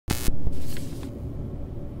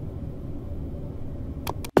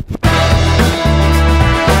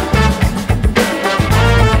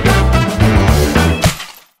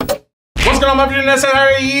I'm up to this. How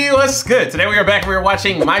are you? What's good? Today we are back. We are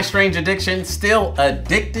watching My Strange Addiction, Still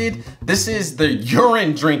Addicted. This is the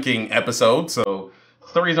urine drinking episode, so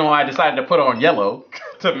it's the reason why I decided to put on yellow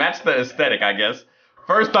to match the aesthetic, I guess.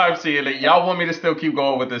 First time seeing it. Y'all want me to still keep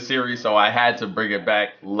going with this series, so I had to bring it back.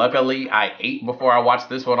 Luckily, I ate before I watched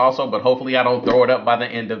this one also, but hopefully I don't throw it up by the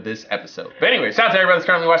end of this episode. But anyway, shout out to everybody that's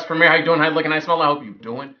currently watching premiere. How you doing? How you looking? How you smelling? I hope you're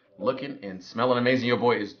doing, looking, and smelling amazing. Your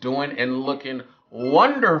boy is doing and looking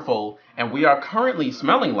wonderful. And we are currently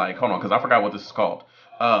smelling like, hold on, because I forgot what this is called.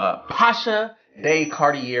 Pacha de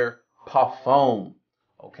Cartier Parfum.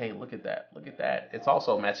 Okay, look at that. Look at that. It's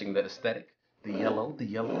also matching the aesthetic. The yellow,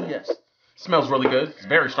 yes. Smells really good. It's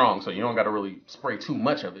very strong, so you don't got to really spray too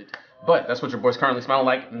much of it. But that's what your boy's currently smelling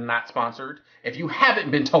like. Not sponsored. If you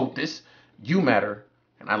haven't been told this, you matter.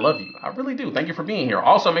 And I love you. I really do. Thank you for being here.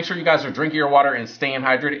 Also, make sure you guys are drinking your water and staying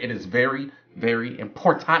hydrated. It is very, very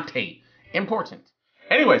important.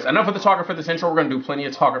 Anyways, enough of the talking for this intro. We're going to do plenty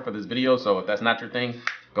of talking for this video. So if that's not your thing,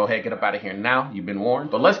 go ahead, get up out of here now. You've been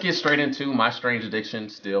warned. But let's get straight into My Strange Addiction,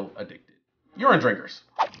 Still Addicted. Urine drinkers.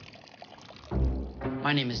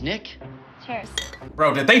 My name is Nick. Cheers.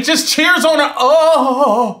 Bro, did they just cheers on a...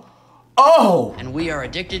 Oh. And we are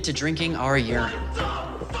addicted to drinking our urine.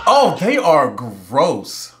 Oh, they are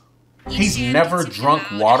gross. He's never drunk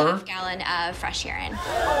water. A gallon of fresh urine.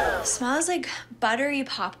 Smells like buttery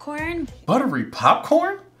popcorn. Buttery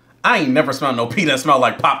popcorn? I ain't never smelled no pee that smelled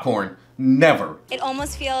like popcorn. Never. It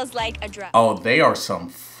almost feels like a drug. Oh, they are some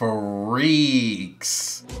freaks.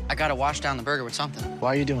 I gotta wash down the burger with something.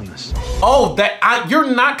 Why are you doing this? Oh,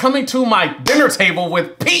 you're not coming to my dinner table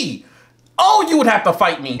with pee. Oh, you would have to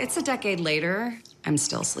fight me. It's a decade later. I'm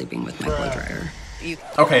still sleeping with my blow dryer.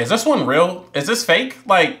 Okay, is this one real? Is this fake?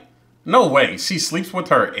 Like, no way. She sleeps with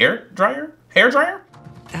her hair dryer?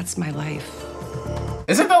 That's my life.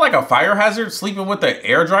 Isn't that like a fire hazard, sleeping with the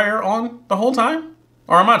air dryer on the whole time?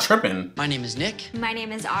 Or am I tripping? My name is Nick. My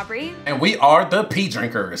name is Aubrey. And we are the pee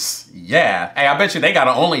drinkers. Yeah. Hey, I bet you they got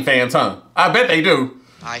an OnlyFans, huh? I bet they do.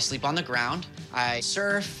 I sleep on the ground. I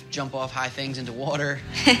surf, jump off high things into water.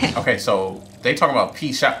 Okay, so they talk about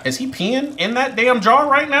pee shot. Is he peeing in that damn jar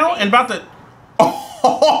right now? And about to...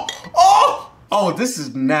 Oh, this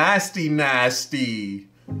is nasty.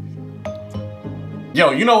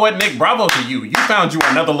 Yo, you know what, Nick? Bravo to you. You found you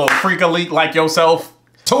another little freak elite like yourself.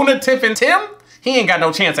 Tuna, Tiff, and Tim? He ain't got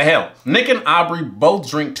no chance of hell. Nick and Aubrey both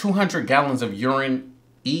drink 200 gallons of urine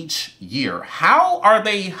each year. How are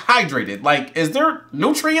they hydrated? Like, is there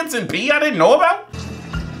nutrients in pee I didn't know about?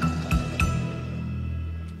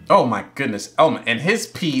 Oh my goodness. Oh, and his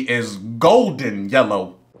pee is golden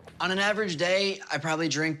yellow. On an average day, I probably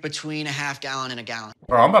drink between a half gallon and a gallon.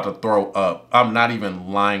 Bro, I'm about to throw up. I'm not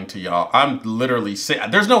even lying to y'all. I'm literally sick.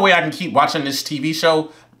 There's no way I can keep watching this TV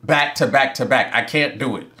show back to back to back. I can't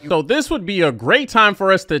do it. So this would be a great time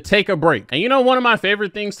for us to take a break. And you know, one of my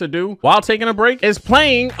favorite things to do while taking a break is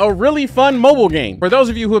playing a really fun mobile game. For those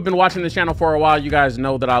of you who have been watching the channel for a while, you guys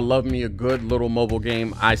know that I love me a good little mobile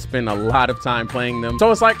game. I spend a lot of time playing them. So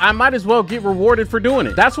it's like, I might as well get rewarded for doing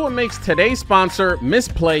it. That's what makes today's sponsor,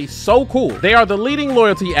 Misplay, so cool. They are the leading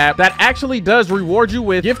loyalty app that actually does reward you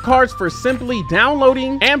with gift cards for simply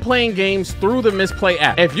downloading and playing games through the Misplay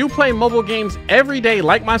app. If you play mobile games every day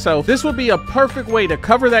like myself, this would be a perfect way to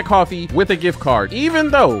cover that coffee with a gift card. Even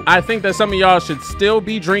though I think that some of y'all should still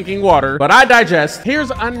be drinking water, but I digest. Here's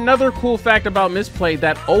another cool fact about Misplay,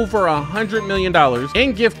 that over $100 million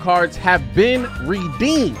in gift cards have been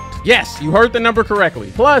redeemed. Yes, you heard the number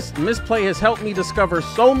correctly. Plus, Misplay has helped me discover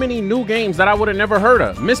so many new games that I would have never heard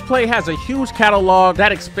of. Misplay has a huge catalog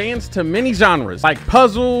that expands to many genres like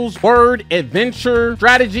puzzles, word, adventure,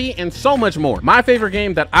 strategy, and so much more. My favorite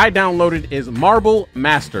game that I downloaded is Marble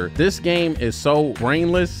Master. This game is so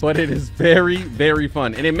brainless, but it is very, very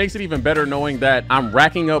fun. And it makes it even better knowing that I'm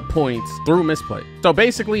racking up points through Misplay. So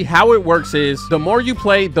basically how it works is the more you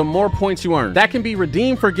play, the more points you earn. That can be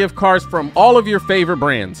redeemed for gift cards from all of your favorite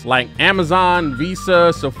brands like Amazon,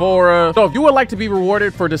 Visa, Sephora. So if you would like to be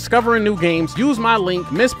rewarded for discovering new games, use my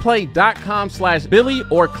link misplay.com/Billy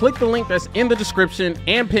or click the link that's in the description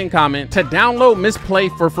and pin comment to download Misplay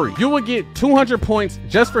for free. You will get 200 points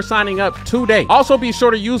just for signing up today. Also be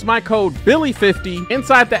sure to use my code Billy50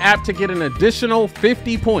 inside the app to get an additional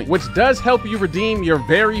 50 points, which does help you redeem your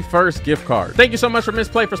very first gift card. Thank you so much for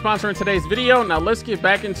Misplay for sponsoring today's video. Now let's get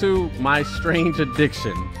back into My Strange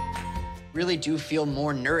Addiction. Really do feel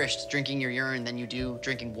more nourished drinking your urine than you do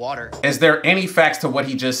drinking water. Is there any facts to what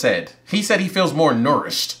he just said? He said he feels more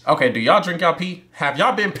nourished. Okay, do y'all drink y'all pee? Have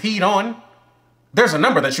y'all been peed on? There's a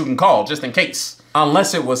number that you can call just in case.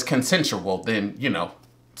 Unless it was consensual, then, you know,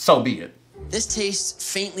 so be it. This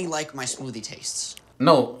tastes faintly like my smoothie tastes.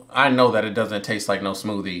 No, I know that it doesn't taste like no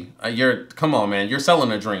smoothie. Come on, man. You're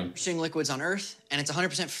selling a dream. Seeing liquids on Earth, and it's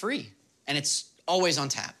 100% free, and it's always on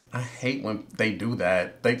tap. I hate when they do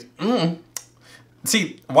that.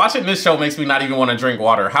 See, watching this show makes me not even want to drink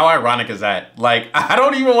water. How ironic is that? Like, I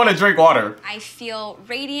don't even want to drink water. I feel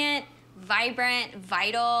radiant, vibrant,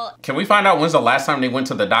 vital. Can we find out when's the last time they went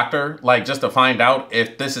to the doctor? Like, just to find out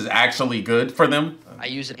if this is actually good for them? I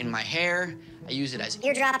use it in my hair. I use it as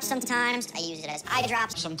eardrops sometimes. I use it as eye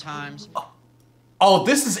drops sometimes. Oh,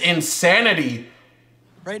 this is insanity.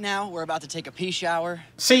 Right now, we're about to take a pee shower.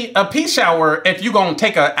 See, a pee shower, if you gonna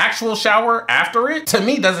take an actual shower after it, to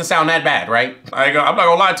me doesn't sound that bad, right? I'm not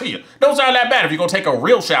gonna lie to you. Don't sound that bad if you're gonna take a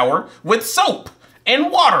real shower with soap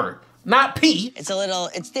and water, not pee.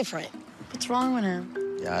 It's different. What's wrong with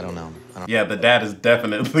him? Yeah, I don't know. Yeah, the dad is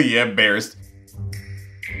definitely embarrassed.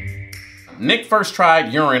 Nick first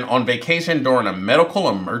tried urine on vacation during a medical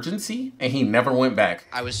emergency, and he never went back.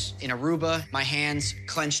 I was in Aruba, my hands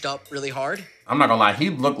clenched up really hard. I'm not gonna lie, he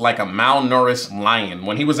looked like a malnourished lion.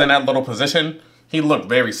 When he was in that little position, he looked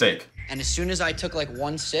very sick. And as soon as I took like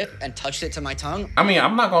one sip and touched it to my tongue. I mean,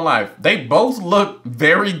 I'm not gonna lie, they both look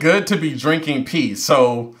very good to be drinking pee,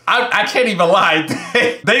 so I can't even lie.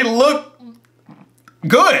 They look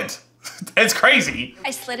good. It's crazy.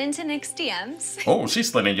 I slid into Nick's DMs. Oh, she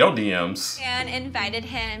slid in your DMs. And invited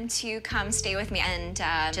him to come stay with me and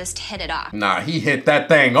just hit it off. Nah, he hit that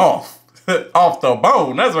thing off. Off the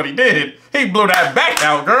bone, that's what he did. He blew that back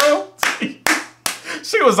out, girl.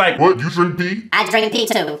 She was like, what, you drink pee? I drink pee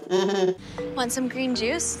too. Want some green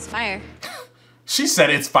juice? It's fire. She said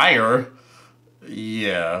it's fire.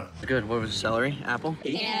 Yeah. Good, what was it, celery, apple?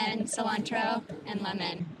 And cilantro and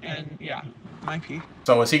lemon. And yeah, my pee.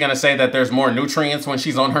 So is he gonna say that there's more nutrients when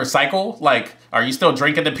she's on her cycle? Like, are you still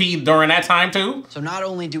drinking the pee during that time too? So not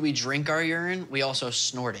only do we drink our urine, we also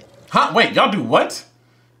snort it. Huh, wait, y'all do what?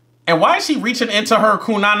 And why is she reaching into her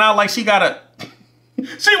kunana like she got a...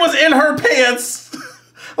 She was in her pants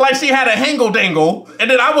like she had a hangle-dangle. And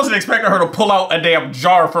then I wasn't expecting her to pull out a damn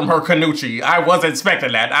jar from her kanuchi. I wasn't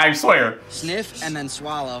expecting that, I swear. Sniff and then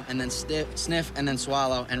swallow, and then sniff and then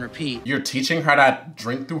swallow and repeat. You're teaching her to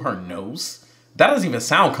drink through her nose? That doesn't even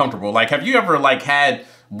sound comfortable. Like, have you ever like had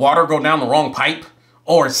water go down the wrong pipe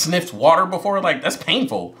or sniffed water before? Like, that's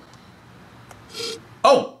painful.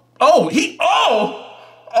 Oh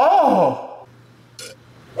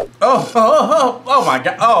my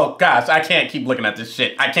God. Oh gosh, I can't keep looking at this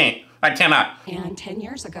shit. I cannot. And 10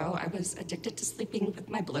 years ago, I was addicted to sleeping with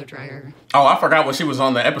my blow dryer. Oh, I forgot what she was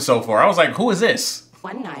on the episode for. I was like, who is this?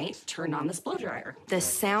 One night, turned on this blow dryer. The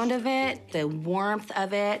sound of it, the warmth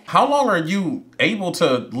of it. How long are you able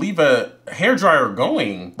to leave a hairdryer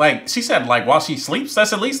going? Like, she said, like, while she sleeps,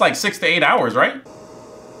 that's at least like 6 to 8 hours, right?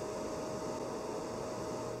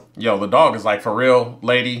 Yo, the dog is like, for real,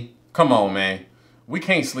 lady? Come on, man. We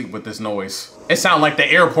can't sleep with this noise. It sounds like the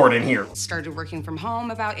airport in here. Started working from home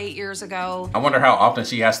about 8 years ago. I wonder how often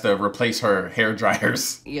she has to replace her hair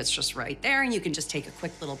dryers. It's just right there, and you can just take a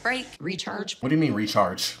quick little break, recharge. What do you mean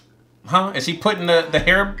recharge? Huh? Is she putting the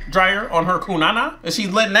hair dryer on her kunana? Is she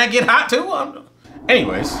letting that get hot too?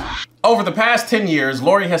 Anyways, over the past 10 years,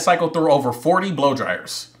 Lori has cycled through over 40 blow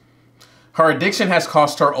dryers. Her addiction has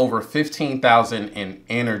cost her over $15,000 in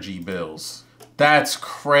energy bills. That's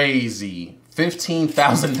crazy.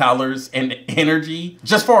 $15,000 in energy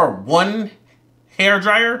just for one hair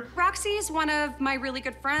dryer? Roxy's one of my really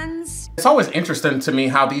good friends. It's always interesting to me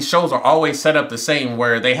how these shows are always set up the same,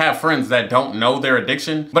 where they have friends that don't know their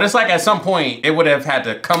addiction. But it's like at some point it would have had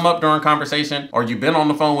to come up during conversation, or you've been on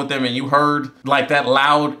the phone with them and you heard like that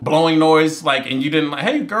loud blowing noise, like, and you didn't like,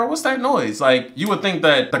 hey girl, what's that noise? Like, you would think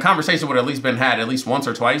that the conversation would at least been had at least once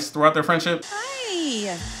or twice throughout their friendship.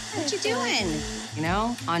 Hi, what you doing? You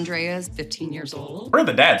know, Andrea's 15 years old. Where are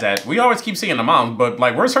the dads at? We always keep seeing the mom, but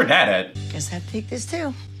like, where's her dad at? Guess I have to take this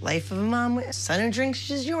too. Life of a mom with a son who drinks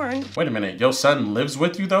his urine. Wait a minute, your son lives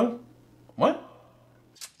with you though? What?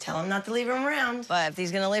 Tell him not to leave him around. But if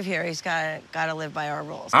he's gonna live here, he's gotta live by our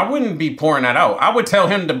rules. I wouldn't be pouring that out. I would tell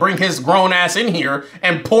him to bring his grown ass in here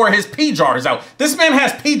and pour his pee jars out. This man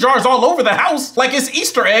has pee jars all over the house like it's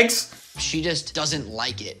Easter eggs. She just doesn't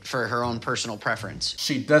like it for her own personal preference.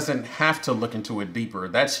 She doesn't have to look into it deeper.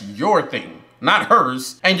 That's your thing, not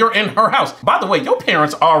hers, and you're in her house. By the way, your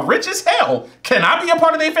parents are rich as hell. Can I be a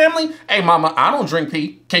part of their family? Hey mama, I don't drink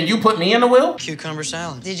pee. Can you put me in the will? Cucumber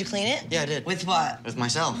salad. Did you clean it? Yeah, I did. With what? With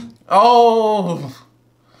myself. Oh,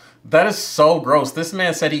 that is so gross. This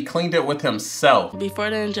man said he cleaned it with himself. Before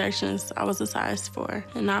the injections, I was a size 4,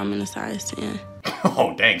 and now I'm in a size 10.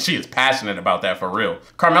 Oh, dang, she is passionate about that for real.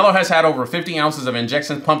 Carmelo has had over 50 ounces of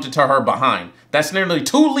injections pumped into her behind. That's nearly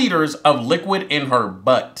 2 liters of liquid in her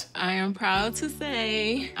butt. I am proud to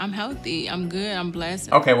say I'm healthy, I'm good, I'm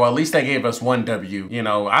blessed. Okay, well, at least they gave us 1 W. You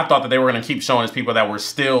know, I thought that they were gonna keep showing us people that were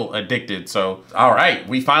still addicted. So, all right,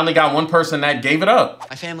 we finally got one person that gave it up.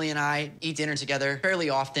 My family and I eat dinner together fairly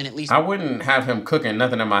often, at least. I wouldn't have him cooking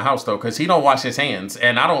nothing in my house though, because he don't wash his hands,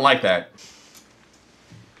 and I don't like that.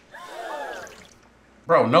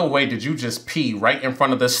 Bro, no way did you just pee right in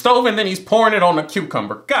front of the stove and then he's pouring it on the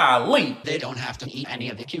cucumber. Golly. They don't have to eat any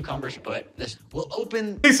of the cucumbers, but this will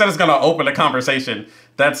open. He said it's gonna open the conversation.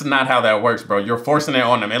 That's not how that works, bro. You're forcing it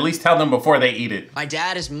on them. At least tell them before they eat it. My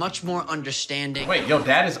dad is much more understanding. Wait, your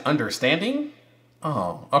dad is understanding?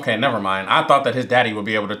 Oh, okay, never mind. I thought that his daddy would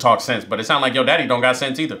be able to talk sense, but it sounds like your daddy don't got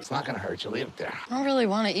sense either. It's not gonna hurt you, leave it there. I don't really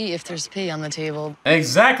want to eat if there's pee on the table.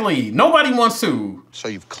 Exactly. Nobody wants to. So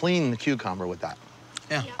you've cleaned the cucumber with that?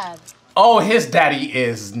 Yeah. Oh, his daddy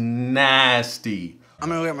is nasty. I'm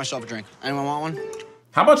gonna go get myself a drink. Anyone want one?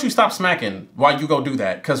 How about you stop smacking while you go do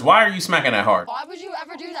that? Because why are you smacking that hard? Why would you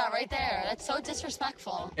ever do that right there? That's so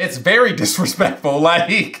disrespectful. It's very disrespectful.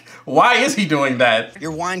 Like, why is he doing that?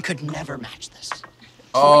 Your wine could never match this.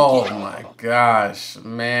 Oh my gosh,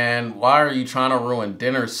 man. Why are you trying to ruin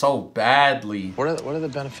dinner so badly? What are the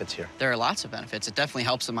benefits here? There are lots of benefits. It definitely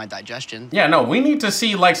helps with my digestion. Yeah, no, we need to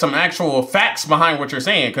see like some actual facts behind what you're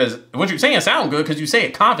saying, because what you're saying sounds good because you say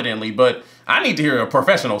it confidently, but I need to hear a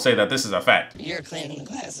professional say that this is a fact. You're cleaning the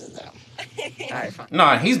glasses though. All right, fine.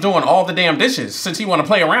 Nah, he's doing all the damn dishes since he want to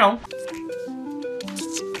play around.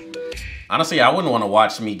 Honestly, I wouldn't want to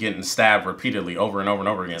watch me getting stabbed repeatedly over and over and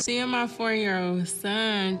over again. Seeing my 4-year-old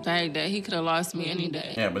son, the fact that he could have lost me any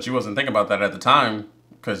day. Yeah, but you wasn't thinking about that at the time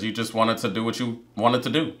because you just wanted to do what you wanted to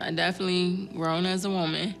do. I definitely grown as a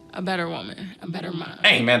woman, a better mom.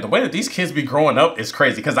 Hey man, the way that these kids be growing up is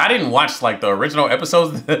crazy because I didn't watch like the original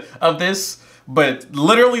episodes of this, but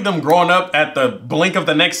literally them growing up at the blink of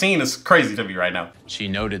the next scene is crazy to me right now. She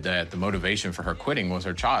noted that the motivation for her quitting was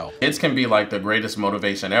her child. Kids can be like the greatest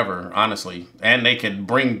motivation ever, honestly, and they can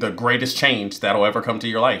bring the greatest change that'll ever come to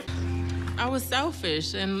your life. I was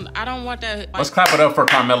selfish and I don't want that. Let's clap it up for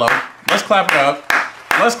Carmelo. Let's clap it up.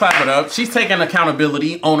 Let's clap it up. She's taking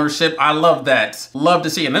accountability, ownership. I love that. Love to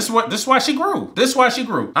see it. And this is why she grew. This is why she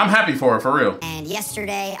grew. I'm happy for her, for real. And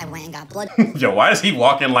yesterday, I went and got blood. Yo, why is he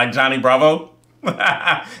walking like Johnny Bravo?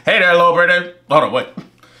 Hey there, little pretty. Hold on, wait.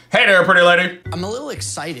 Hey there, pretty lady. I'm a little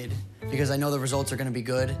excited because I know the results are gonna be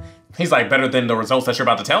good. He's like, better than the results that you're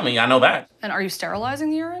about to tell me. I know that. And are you sterilizing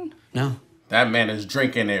the urine? No. That man is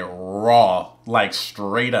drinking it raw, like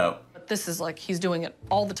straight up. This is like, he's doing it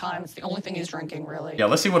all the time. It's the only thing he's drinking, really. Yeah,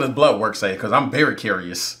 let's see what his blood work say, because I'm very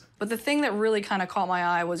curious. But the thing that really kind of caught my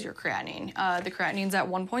eye was your creatinine. The creatinine's at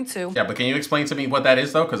 1.2. Yeah, but can you explain to me what that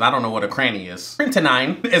is, though? Because I don't know what a cranny is.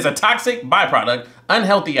 Creatinine is a toxic byproduct,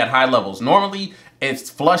 unhealthy at high levels. Normally, it's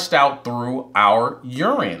flushed out through our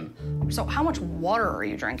urine. So how much water are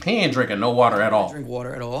you drinking? He ain't drinking no water at all. Drink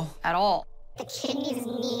water at all? At all. The kidneys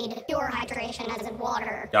need pure hydration as in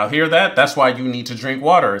water. Y'all hear that? That's why you need to drink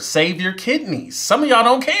water. Save your kidneys. Some of y'all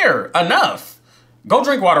don't care enough. Go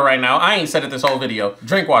drink water right now. I ain't said it this whole video.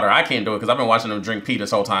 Drink water. I can't do it because I've been watching them drink pee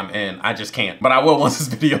this whole time and I just can't. But I will once this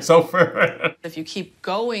video's over. If you keep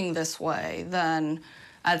going this way, then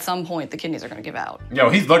at some point the kidneys are gonna give out. Yo,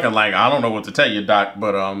 he's looking like, I don't know what to tell you, Doc,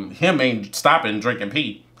 but him ain't stopping drinking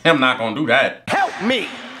pee. Him not gonna do that. Help me!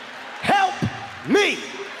 Help me!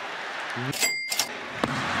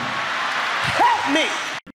 Help me!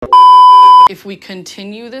 If we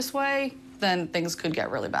continue this way, then things could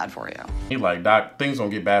get really bad for you. He like, Doc, things gonna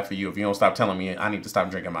get bad for you if you don't stop telling me I need to stop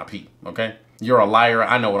drinking my pee, okay? You're a liar.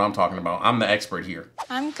 I know what I'm talking about. I'm the expert here.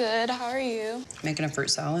 I'm good. How are you? Making a fruit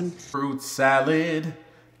salad. Fruit salad.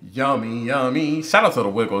 Yummy, yummy. Shout out to the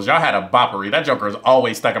Wiggles. Y'all had a boppery. That joker is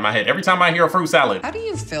always stuck in my head. Every time I hear a fruit salad. How do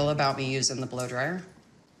you feel about me using the blow dryer?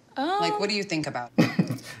 Like, what do you think about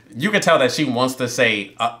it? You can tell that she wants to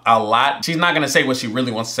say a lot. She's not gonna say what she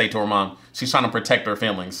really wants to say to her mom. She's trying to protect her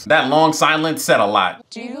feelings. That long silence said a lot.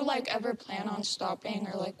 Do you like ever plan on stopping,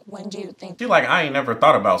 or like when do you think? She's like, I ain't never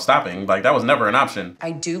thought about stopping. Like that was never an option.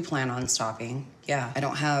 I do plan on stopping. Yeah, I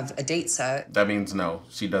don't have a date set. That means no,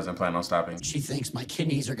 she doesn't plan on stopping. She thinks my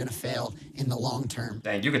kidneys are gonna fail in the long term.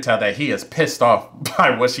 Dang, you can tell that he is pissed off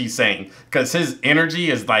by what she's saying. Because his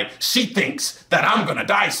energy is like, she thinks that I'm gonna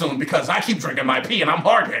die soon because I keep drinking my pee and I'm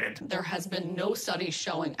hard-headed. dehydrated. There has been no study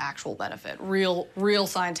showing actual benefit, real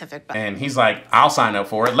scientific benefit. And he's like, I'll sign up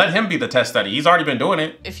for it. Let him be the test study. He's already been doing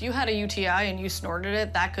it. If you had a UTI and you snorted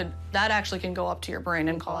it, that actually can go up to your brain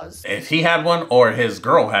and cause. If he had one or his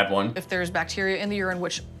girl had one. If there's bacteria in the urine,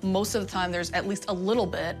 which most of the time there's at least a little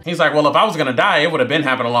bit. He's like, well, if I was gonna die, it would have been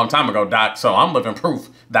happened a long time ago, doc. So I'm living proof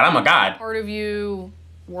that I'm a god. Part of you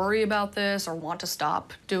worry about this or want to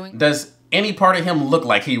stop doing. Does any part of him look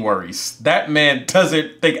like he worries? That man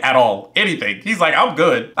doesn't think at all anything. He's like, I'm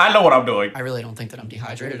good. I know what I'm doing. I really don't think that I'm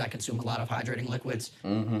dehydrated. I consume a lot of hydrating liquids.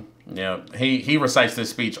 Yeah, he recites this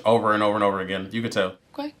speech over and over and over again. You could tell.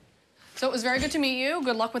 Okay. So it was very good to meet you.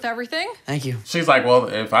 Good luck with everything. Thank you. She's like, well,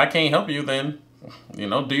 if I can't help you, then, you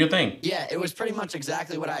know, do your thing. Yeah, it was pretty much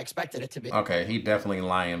exactly what I expected it to be. Okay, he definitely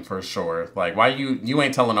lying for sure. Like, why you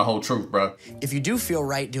ain't telling the whole truth, bro? If you do feel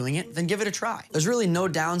right doing it, then give it a try. There's really no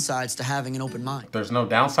downsides to having an open mind. There's no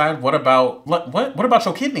downside? What about about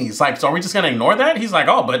your kidneys? Like, so are we just gonna ignore that? He's like,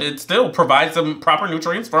 oh, but it still provides some proper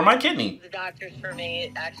nutrients for my kidney. The doctors for me,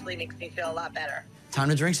 it actually makes me feel a lot better. Time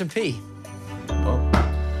to drink some pee. Oh,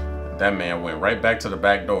 that man went right back to the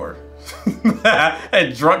back door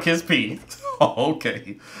and drunk his pee.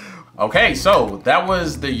 Okay. Okay, so that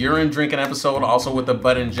was the urine drinking episode, also with the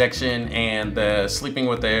butt injection and the sleeping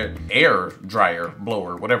with the air dryer,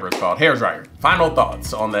 blower, whatever it's called, hair dryer. Final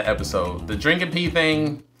thoughts on the episode. The drinking pee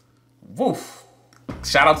thing, woof.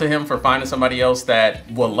 Shout out to him for finding somebody else that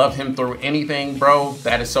will love him through anything, bro.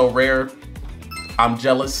 That is so rare. I'm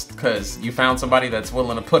jealous because you found somebody that's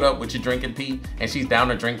willing to put up with you drinking pee and she's down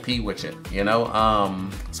to drink pee with you, you know?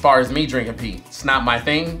 As far as me drinking pee, it's not my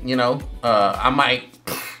thing, you know? I might,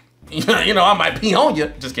 I might pee on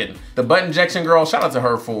you. Just kidding. The butt injection girl, shout out to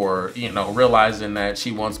her for, realizing that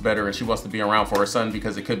she wants better and she wants to be around for her son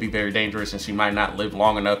because it could be very dangerous and she might not live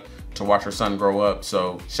long enough to watch her son grow up.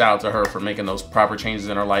 So shout out to her for making those proper changes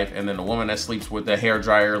in her life. And then the woman that sleeps with the hair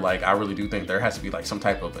dryer, like, I really do think there has to be like some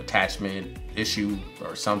type of attachment issue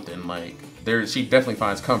or something. Like, she definitely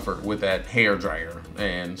finds comfort with that hair dryer,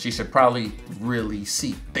 and she should probably really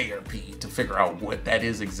seek therapy to figure out what that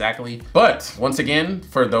is exactly. But once again,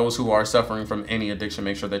 for those who are suffering from any addiction,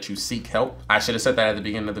 make sure that you seek help. I should have said that at the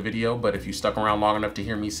beginning of the video, but if you stuck around long enough to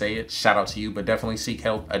hear me say it, shout out to you, but definitely seek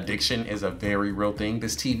help. Addiction is a very real thing.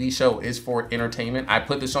 This TV show is for entertainment. I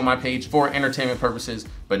put this on my page for entertainment purposes,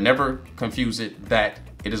 but never confuse it that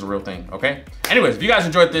it is a real thing, okay? Anyways, if you guys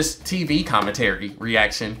enjoyed this TV commentary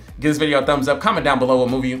reaction, give this video a thumbs up, comment down below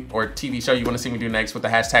what movie or TV show you wanna see me do next with the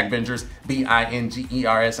hashtag Bingers,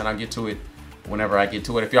 B-I-N-G-E-R-S, and I'll get to it whenever I get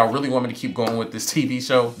to it. If y'all really want me to keep going with this TV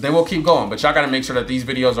show, then we'll keep going. But y'all gotta make sure that these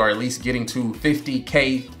videos are at least getting to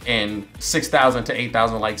 50K and 6,000 to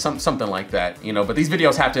 8,000 likes, something like that, But these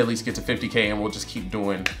videos have to at least get to 50K and we'll just keep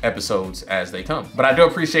doing episodes as they come. But I do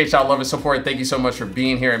appreciate y'all love and support. Thank you so much for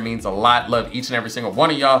being here. It means a lot. Love each and every single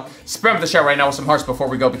one of y'all. Spam the chat right now with some hearts before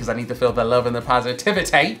we go because I need to feel the love and the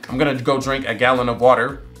positivity. I'm gonna go drink a gallon of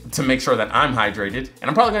water to make sure that I'm hydrated. And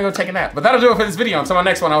I'm probably gonna go take a nap. But that'll do it for this video. Until my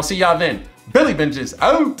next one, I'll see y'all then. BillyBinges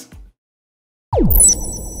out.